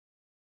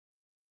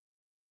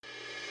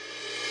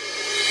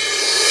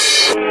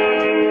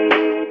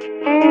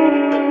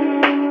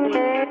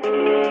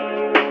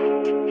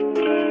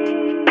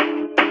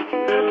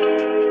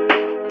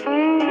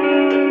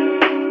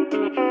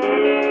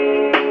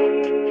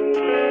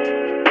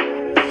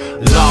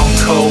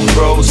cold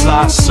roads,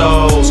 lost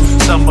souls.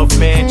 Some are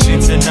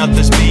mansions and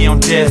others be on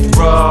death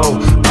row.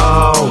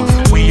 Oh,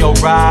 we all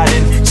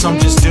riding, some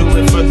just do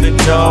it for the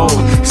dough.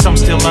 Some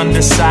still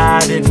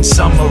undecided and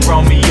some are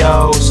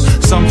Romeos.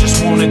 Some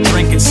just wanna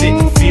drink and sit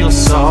and feel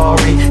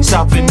sorry.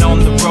 Stopping on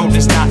the road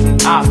is not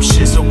an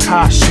option, so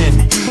caution.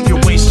 You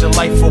waste your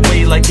life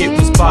away like it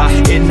was bought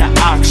in the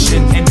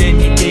auction, and then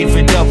you gave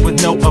it up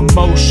with no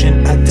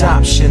emotion.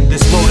 Adoption.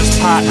 This road is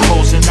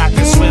potholes and I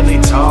can swear they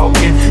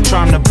talking,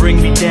 trying to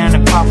bring me down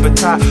and pop a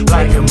top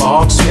like a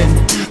marksman.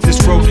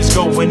 This road is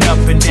going up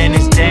and then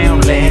it's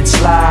down,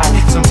 landslide.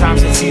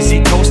 Sometimes it's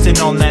easy coasting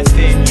on that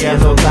thin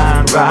yellow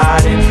line.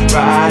 Riding,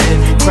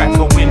 riding, crack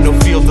a window,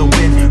 feel the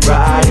wind.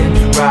 Riding,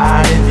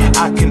 riding,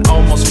 I can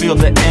almost feel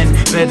the end.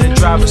 Better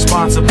drive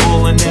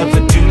responsible and never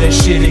do that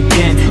shit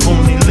again.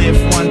 Only live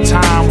one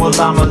time, well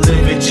I'ma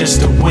live it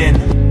just to win.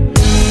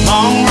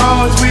 Long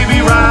roads we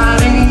be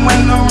riding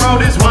when the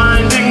road is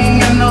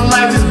winding and the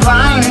light is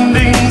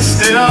blinding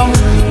still.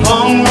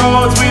 Long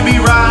roads we be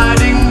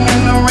riding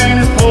and the rain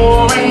is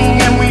pouring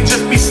and we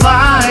just be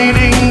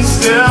sliding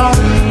still.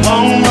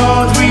 Long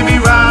roads we be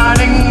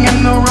riding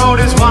and the road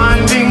is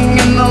winding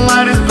and the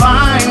light is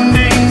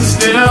blinding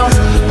still.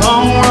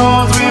 Long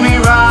roads we be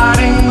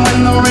riding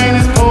when the rain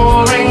is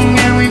pouring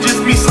and we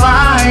just be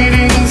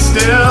sliding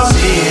still.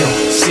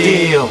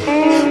 Still,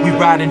 we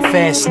riding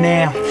fast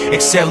now.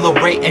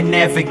 Accelerate and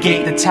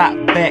navigate the top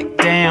back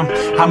down.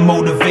 I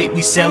motivate,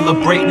 we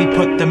celebrate, we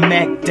put the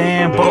Mac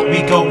down. But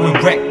we going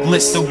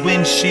reckless, the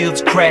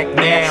windshields crack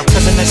now.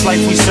 Cause in this life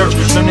we search,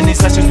 learning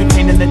these lessons we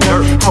paint in the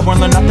dirt. I won't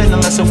learn nothing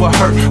unless it will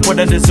hurt. What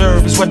I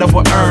deserve is what I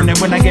will earn. And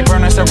when I get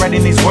burned I start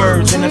writing these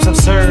words. And it's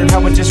absurd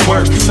how it just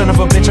works. Son of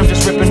a bitch, I'm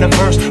just ripping the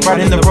verse,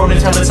 riding the road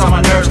until it's on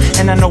my nerves.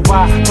 And I know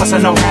why, plus I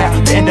know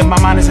how. The end of my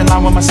mind is in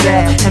line with my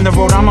style, and the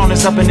road I'm on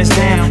is up and it's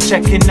down.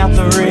 Checking out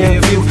the rear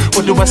view,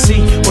 what do I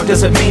see, what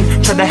does it mean?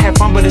 Try to have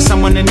fun but it's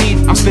someone in need.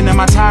 I'm spinning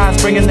my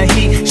tires, bringing the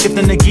heat,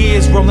 shifting the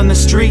gears, rolling the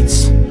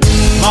streets.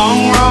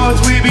 Long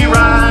roads we be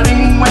riding